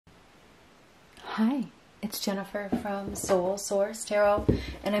Hi, it's Jennifer from Soul Source Tarot,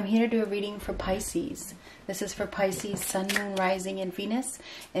 and I'm here to do a reading for Pisces. This is for Pisces, Sun, Moon, Rising, and Venus,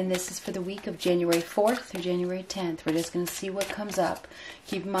 and this is for the week of January 4th through January 10th. We're just going to see what comes up.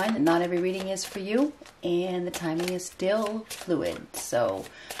 Keep in mind that not every reading is for you, and the timing is still fluid. So,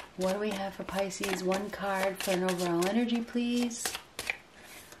 what do we have for Pisces? One card for an overall energy, please.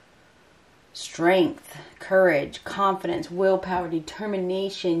 Strength, courage, confidence, willpower,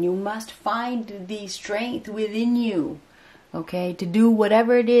 determination. You must find the strength within you, okay, to do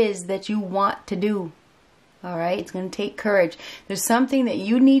whatever it is that you want to do. All right, it's going to take courage. There's something that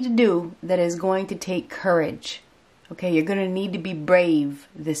you need to do that is going to take courage. Okay, you're going to need to be brave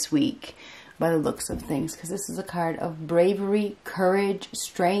this week by the looks of things, because this is a card of bravery, courage,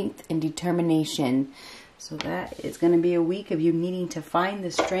 strength, and determination. So that is going to be a week of you needing to find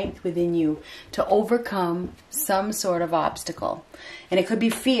the strength within you to overcome some sort of obstacle. And it could be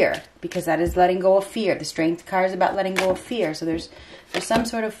fear, because that is letting go of fear. The strength card is about letting go of fear. So there's some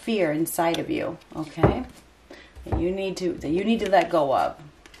sort of fear inside of you, okay? That you need to let go of.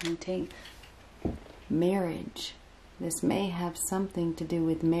 And take marriage. This may have something to do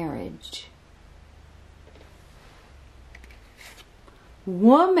with marriage.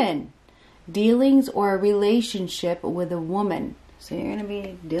 Woman. Dealings or a relationship with a woman. So you're going to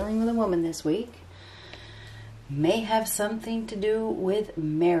be dealing with a woman this week. May have something to do with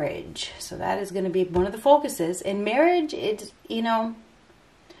marriage. So that is going to be one of the focuses. In marriage, it's, you know,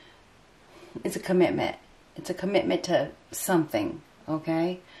 it's a commitment. It's a commitment to something,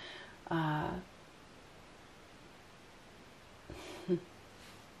 okay?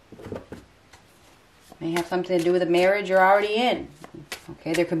 May have something to do with a marriage you're already in.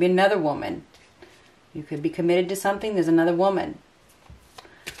 Okay, there could be another woman. You could be committed to something. There's another woman.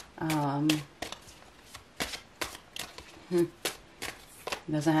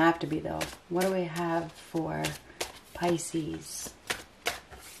 Doesn't have to be, though. What do we have for Pisces?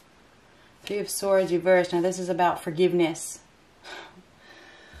 Three of Swords reversed. Now, this is about forgiveness.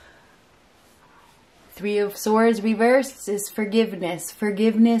 Three of Swords reversed is forgiveness.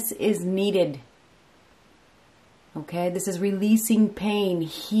 Forgiveness is needed. Okay, this is releasing pain,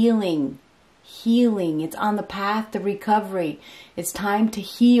 healing. Healing. It's on the path to recovery. It's time to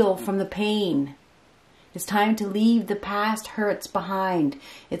heal from the pain. It's time to leave the past hurts behind.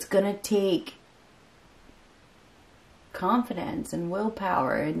 It's going to take confidence and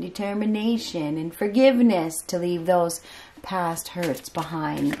willpower and determination and forgiveness to leave those past hurts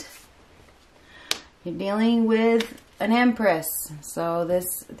behind. You're dealing with an Empress. So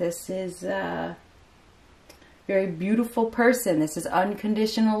this is very beautiful person. This is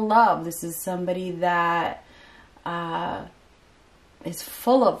unconditional love. This is somebody that is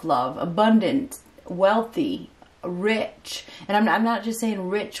full of love, abundant, wealthy, rich. And I'm not just saying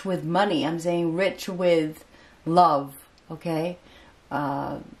rich with money. I'm saying rich with love, okay?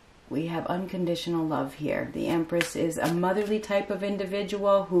 We have unconditional love here. The Empress is a motherly type of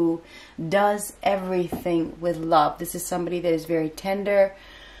individual who does everything with love. This is somebody that is very tender,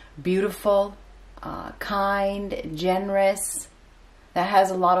 beautiful, kind, generous, that has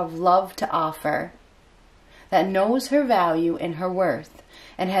a lot of love to offer, that knows her value and her worth,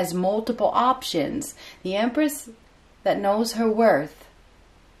 and has multiple options. The Empress that knows her worth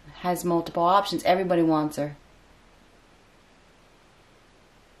has multiple options. Everybody wants her.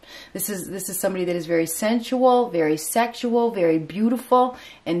 This is somebody that is very sensual, very sexual, very beautiful,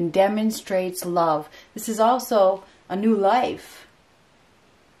 and demonstrates love. This is also a new life.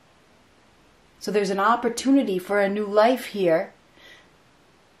 So there's an opportunity for a new life here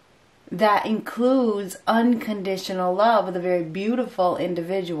that includes unconditional love with a very beautiful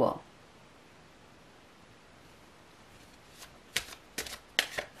individual.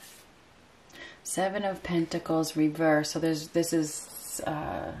 Seven of Pentacles reverse. So this is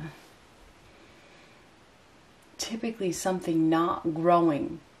typically something not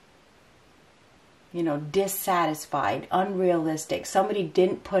growing. You know, dissatisfied, unrealistic. Somebody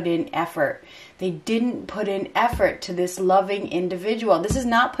didn't put in effort. They didn't put in effort to this loving individual. This is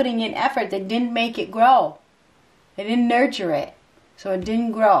not putting in effort. They didn't make it grow. They didn't nurture it. So it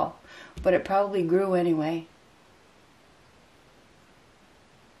didn't grow. But it probably grew anyway.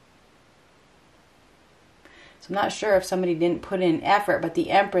 So I'm not sure if somebody didn't put in effort, but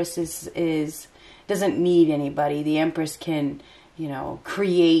the Empress doesn't need anybody. The Empress can, you know,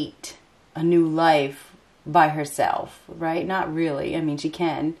 create a new life by herself, right? Not really. I mean, she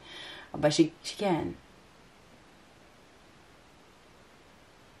can, but she can.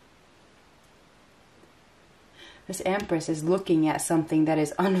 This Empress is looking at something that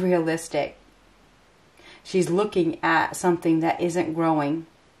is unrealistic. She's looking at something that isn't growing.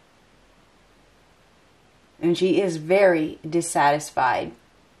 And she is very dissatisfied.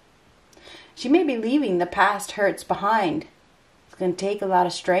 She may be leaving the past hurts behind. It's going to take a lot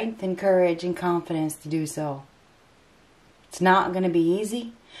of strength and courage and confidence to do so. It's not going to be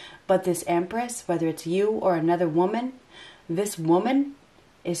easy. But this Empress, whether it's you or another woman, this woman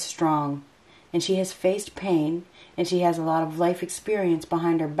is strong. And she has faced pain. And she has a lot of life experience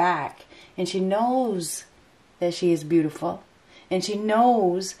behind her back. And she knows that she is beautiful. And she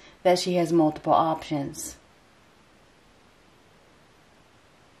knows that she has multiple options.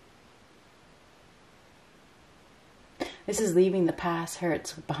 This is leaving the past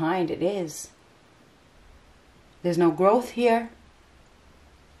hurts behind. It is. There's no growth here.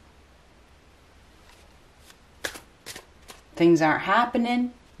 Things aren't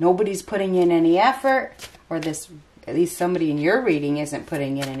happening. Nobody's putting in any effort. Or this, at least somebody in your reading isn't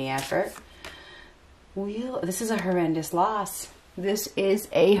putting in any effort. This is a horrendous loss. This is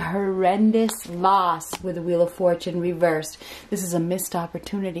a horrendous loss with the Wheel of Fortune reversed. This is a missed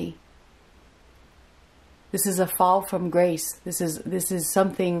opportunity. This is a fall from grace. This is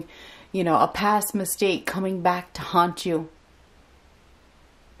something, you know, a past mistake coming back to haunt you.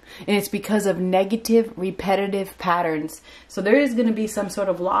 And it's because of negative, repetitive patterns. So there is going to be some sort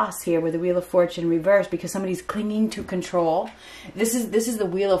of loss here with the Wheel of Fortune reversed because somebody's clinging to control. This is the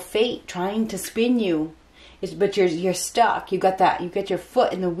Wheel of Fate trying to spin you. But you're stuck. You got your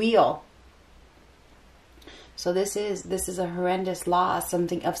foot in the wheel. So this is a horrendous loss,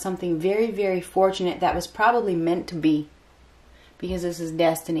 something very, very fortunate that was probably meant to be. Because this is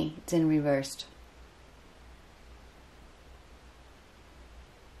destiny. It's in reversed.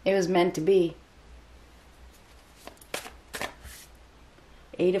 It was meant to be.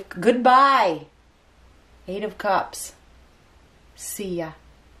 Goodbye. 8 of Cups. See ya.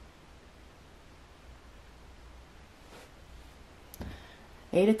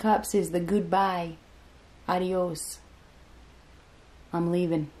 Eight of Cups is the goodbye. Adios. I'm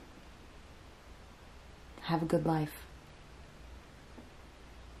leaving. Have a good life.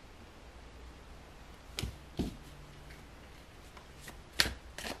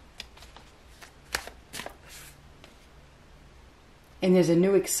 And there's a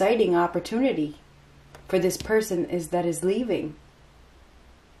new exciting opportunity for this person that is leaving.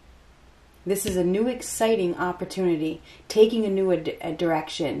 This is a new exciting opportunity, taking a new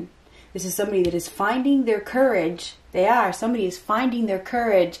direction. This is somebody that is finding their courage. Somebody is finding their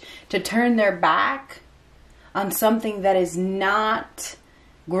courage to turn their back on something that is not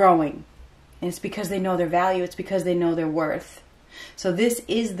growing. And it's because they know their value. It's because they know their worth. So this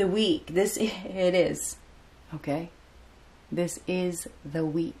is the week. It is. Okay? This is the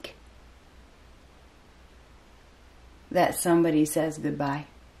week that somebody says goodbye.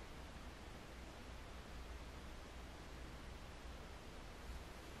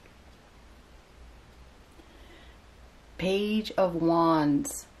 Page of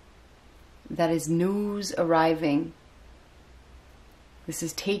Wands. That is news arriving. This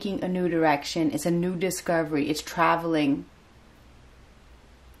is taking a new direction. It's a new discovery. It's traveling.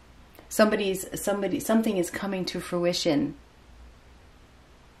 Something is coming to fruition.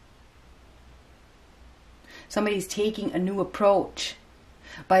 Somebody's taking a new approach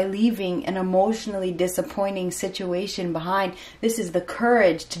by leaving an emotionally disappointing situation behind. This is the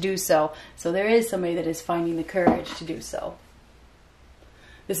courage to do so. So there is somebody that is finding the courage to do so.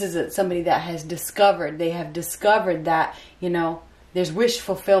 This is somebody that has discovered. They have discovered that, you know, there's wish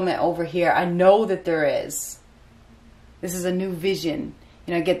fulfillment over here. I know that there is. This is a new vision.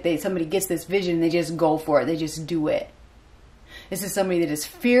 You know, somebody gets this vision and they just go for it. They just do it. This is somebody that is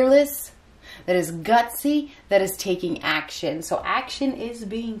fearless, that is gutsy, that is taking action. So action is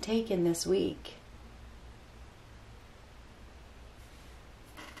being taken this week.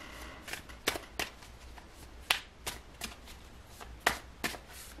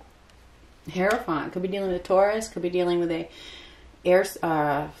 Hierophant. Could be dealing with a Taurus. Could be dealing with a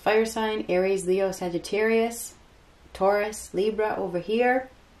fire sign. Aries, Leo, Sagittarius. Taurus, Libra over here.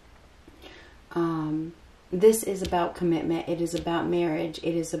 This is about commitment. It is about marriage.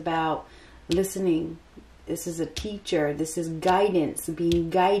 It is about listening. This is a teacher. This is guidance, being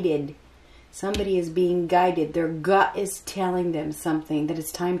guided. Somebody is being guided. Their gut is telling them something, that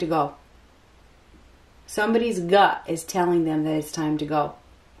it's time to go. Somebody's gut is telling them that it's time to go.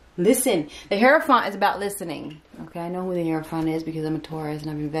 Listen. The Hierophant is about listening. Okay, I know who the Hierophant is because I'm a Taurus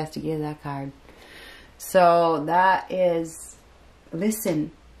and I've investigated that card. So that is,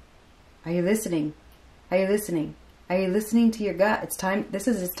 listen. Are you listening? Are you listening? Are you listening to your gut? It's time.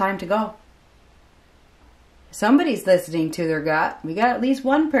 It's time to go. Somebody's listening to their gut. We got at least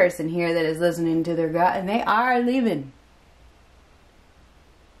one person here that is listening to their gut, and they are leaving.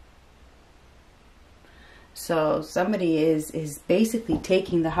 So somebody is basically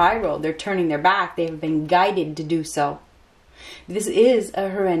taking the high road. They're turning their back. They have been guided to do so. This is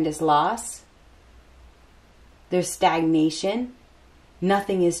a horrendous loss. There's stagnation.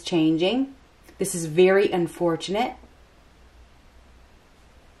 Nothing is changing. This is very unfortunate.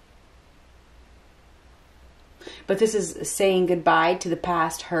 But this is saying goodbye to the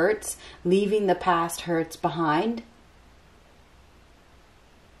past hurts, leaving the past hurts behind.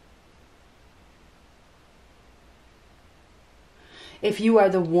 If you are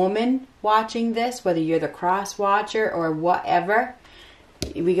the woman watching this, whether you're the cross watcher or whatever,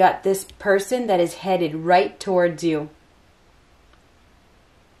 we got this person that is headed right towards you.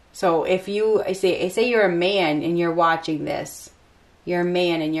 So if you, I say you're a man and you're watching this, you're a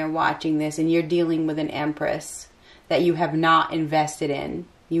man and you're watching this and you're dealing with an empress that you have not invested in.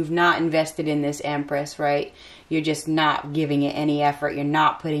 You've not invested in this empress, right? You're just not giving it any effort. You're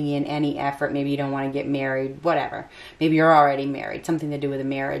not putting in any effort. Maybe you don't want to get married, whatever. Maybe you're already married. Something to do with a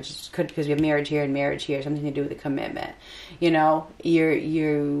marriage. Could, because you have marriage here and marriage here. Something to do with a commitment. You know,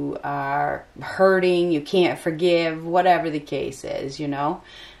 you are hurting. You can't forgive. Whatever the case is, you know.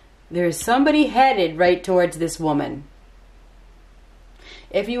 There's somebody headed right towards this woman.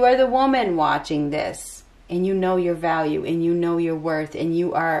 If you are the woman watching this, and you know your value, and you know your worth, and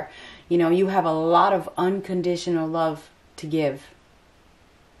you are, you know, you have a lot of unconditional love to give,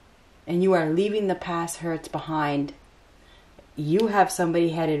 and you are leaving the past hurts behind, you have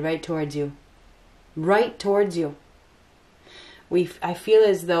somebody headed right towards you. Right towards you. I feel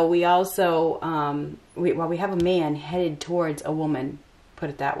as though we also, we have a man headed towards a woman, put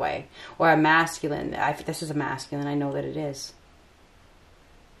it that way, or a masculine. This is a masculine, I know that it is.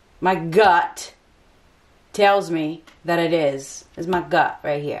 My gut tells me that it is. It's my gut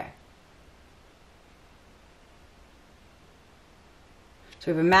right here.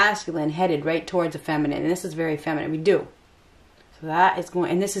 So we have a masculine headed right towards a feminine, and this is very feminine. We do. So that is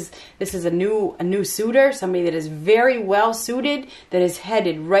going, and this is a new suitor, somebody that is very well suited, that is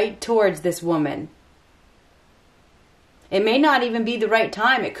headed right towards this woman. It may not even be the right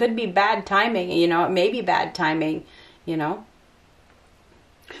time. It could be bad timing. You know, it may be bad timing. You know.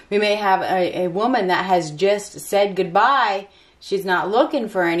 We may have a woman that has just said goodbye. She's not looking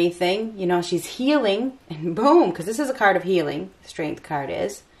for anything. You know, she's healing. And boom, because this is a card of healing. The Strength card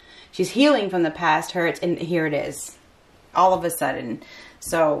is. She's healing from the past hurts. And here it is. All of a sudden.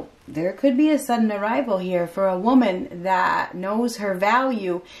 So there could be a sudden arrival here for a woman that knows her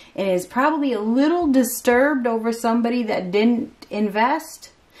value and is probably a little disturbed over somebody that didn't invest.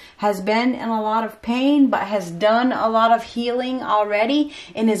 Has been in a lot of pain, but has done a lot of healing already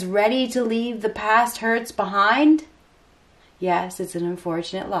and is ready to leave the past hurts behind. Yes, it's an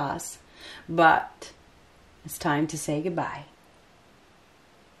unfortunate loss, but it's time to say goodbye.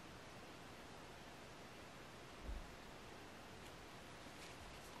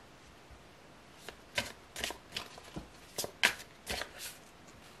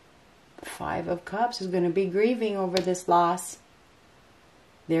 The Five of Cups is going to be grieving over this loss.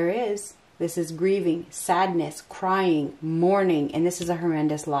 There is. This is grieving, sadness, crying, mourning, and this is a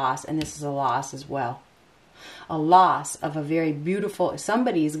horrendous loss, and this is a loss as well. A loss of a very beautiful,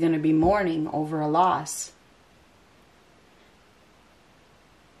 somebody is going to be mourning over a loss.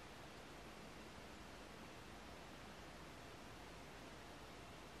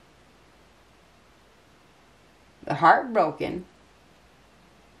 Heartbroken.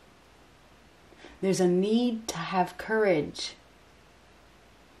 There's a need to have courage.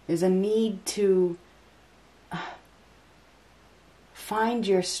 There's a need to find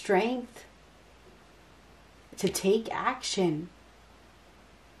your strength to take action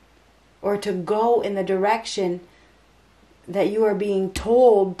or to go in the direction that you are being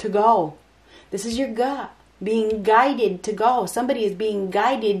told to go. This is your gut being guided to go. Somebody is being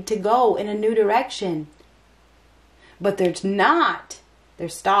guided to go in a new direction. But there's not. They're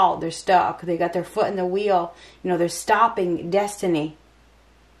stalled. They're stuck. They got their foot in the wheel. You know, they're stopping destiny.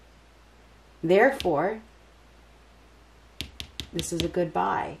 Therefore, this is a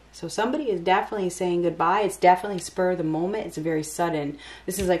goodbye. So somebody is definitely saying goodbye. It's definitely spur of the moment. It's very sudden.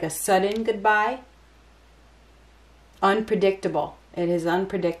 This is like a sudden goodbye. Unpredictable. It is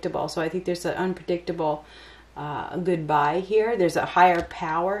unpredictable. So I think there's an unpredictable goodbye here. There's a higher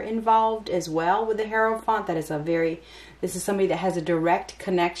power involved as well with the Hierophant. That is this is somebody that has a direct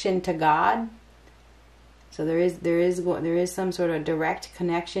connection to God. So there is some sort of direct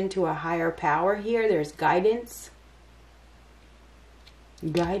connection to a higher power here. There's guidance.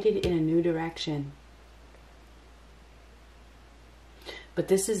 Guided in a new direction. But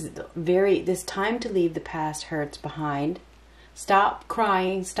this is this time to leave the past hurts behind. Stop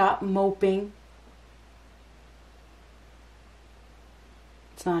crying. Stop moping.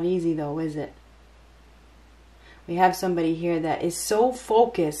 It's not easy though, is it? We have somebody here that is so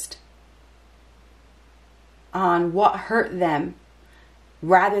focused on what hurt them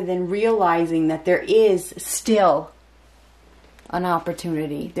rather than realizing that there is still an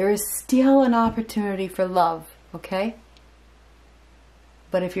opportunity. There is still an opportunity for love, okay?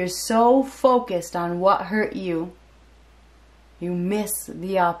 But if you're so focused on what hurt you, you miss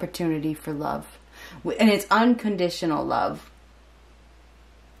the opportunity for love. And it's unconditional love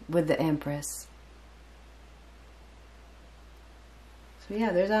with the Empress. So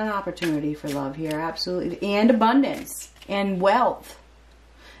yeah, there's an opportunity for love here, absolutely. And abundance and wealth.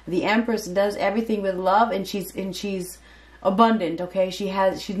 The Empress does everything with love, and she's abundant, okay?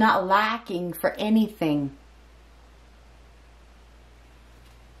 She's not lacking for anything.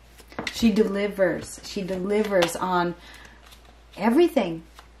 She delivers. She delivers on everything.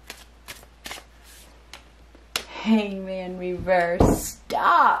 Hangman reverse.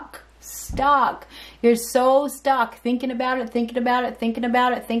 Stuck. You're so stuck thinking about it, thinking about it, thinking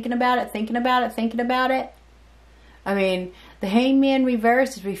about it, thinking about it, thinking about it, thinking about it. I mean, the Hangman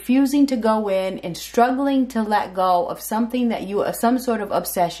reverse is refusing to go in and struggling to let go of something that some sort of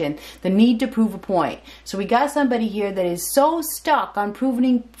obsession, the need to prove a point. So we got somebody here that is so stuck on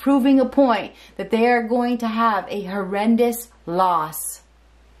proving a point that they are going to have a horrendous loss.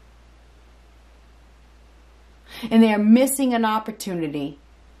 And they are missing an opportunity.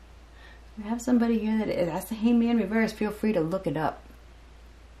 We have somebody here that's the Hangman reverse. Feel free to look it up.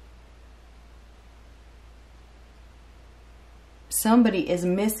 Somebody is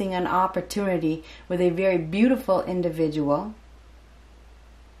missing an opportunity with a very beautiful individual.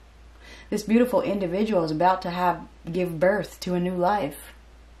 This beautiful individual is about to give birth to a new life.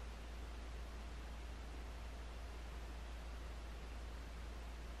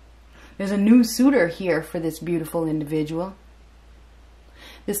 There's a new suitor here for this beautiful individual.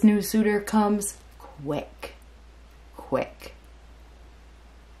 This new suitor comes quick.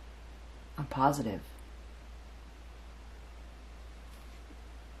 I'm positive.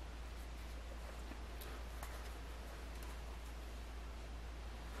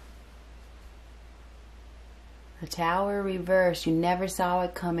 The Tower reversed. You never saw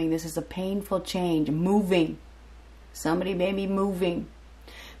it coming. This is a painful change. Moving. Somebody may be moving.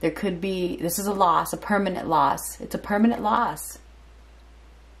 There could be, this is a loss, a permanent loss. It's a permanent loss.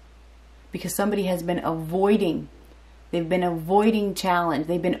 Because somebody has been avoiding. They've been avoiding challenge.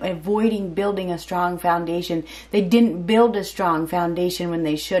 They've been avoiding building a strong foundation. They didn't build a strong foundation when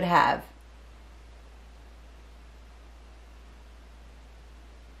they should have.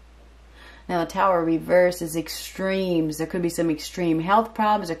 Now the Tower reverse is extremes. There could be some extreme health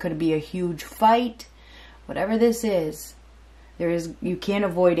problems. There could be a huge fight. Whatever this is, you can't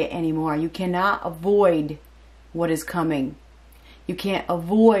avoid it anymore. You cannot avoid what is coming. You can't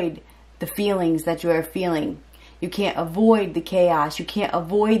avoid the feelings that you are feeling. You can't avoid the chaos. You can't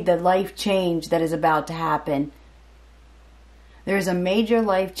avoid the life change that is about to happen. There is a major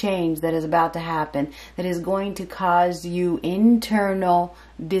life change that is about to happen that is going to cause you internal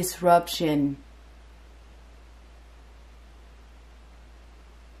disruption.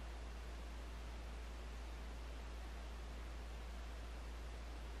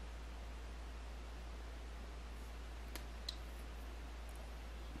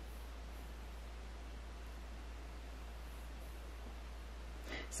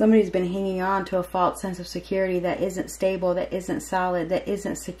 Somebody's been hanging on to a false sense of security that isn't stable, that isn't solid, that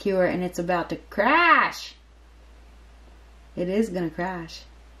isn't secure, and it's about to crash. It is going to crash.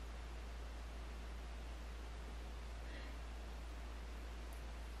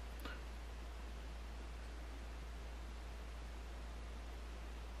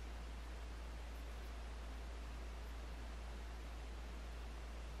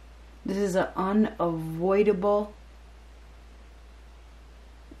 This is an unavoidable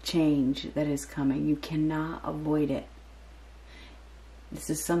change that is coming. You cannot avoid it. This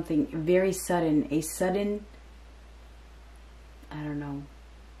is something very sudden. A sudden, I don't know,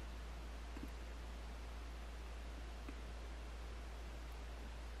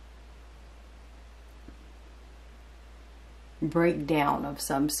 breakdown of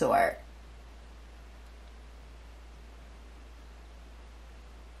some sort.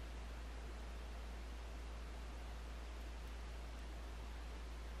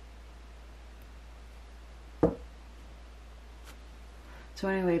 So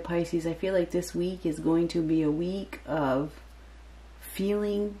anyway, Pisces, I feel like this week is going to be a week of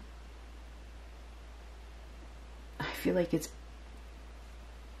feeling, I feel like it's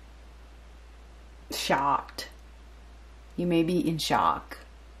shocked. You may be in shock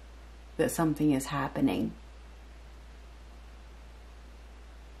that something is happening.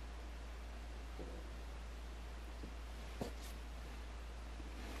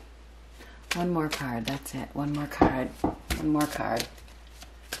 One more card. That's it. One more card. One more card.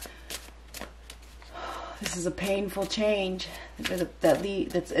 This is a painful change. It's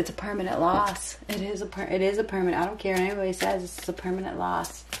a permanent loss. It is a permanent. I don't care what anybody says. It's a permanent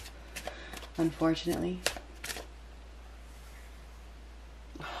loss. Unfortunately.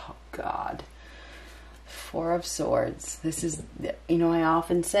 Oh God. Four of Swords. This is, you know, I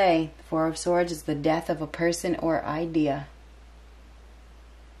often say Four of Swords is the death of a person or idea.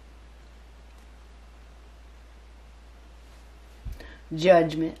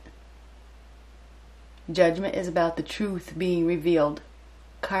 Judgment. Judgment is about the truth being revealed.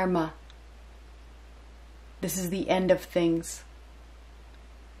 Karma. This is the end of things.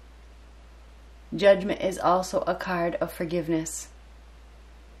 Judgment is also a card of forgiveness.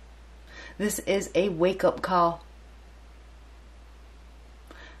 This is a wake-up call.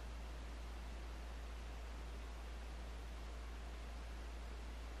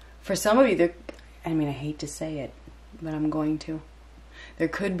 For some of you, I hate to say it, but I'm going to. There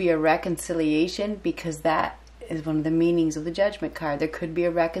could be a reconciliation, because that is one of the meanings of the Judgment card. There could be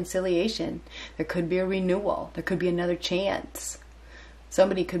a reconciliation. There could be a renewal. There could be another chance.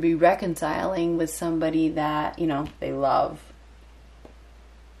 Somebody could be reconciling with somebody that, you know, they love.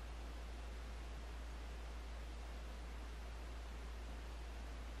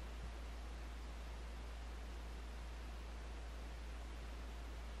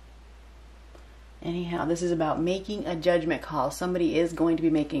 Anyhow, this is about making a judgment call. Somebody is going to be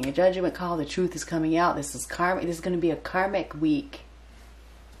making a judgment call. The truth is coming out. This is karmic. This is going to be a karmic week.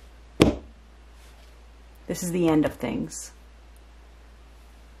 This is the end of things.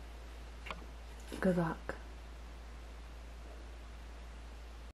 Good luck.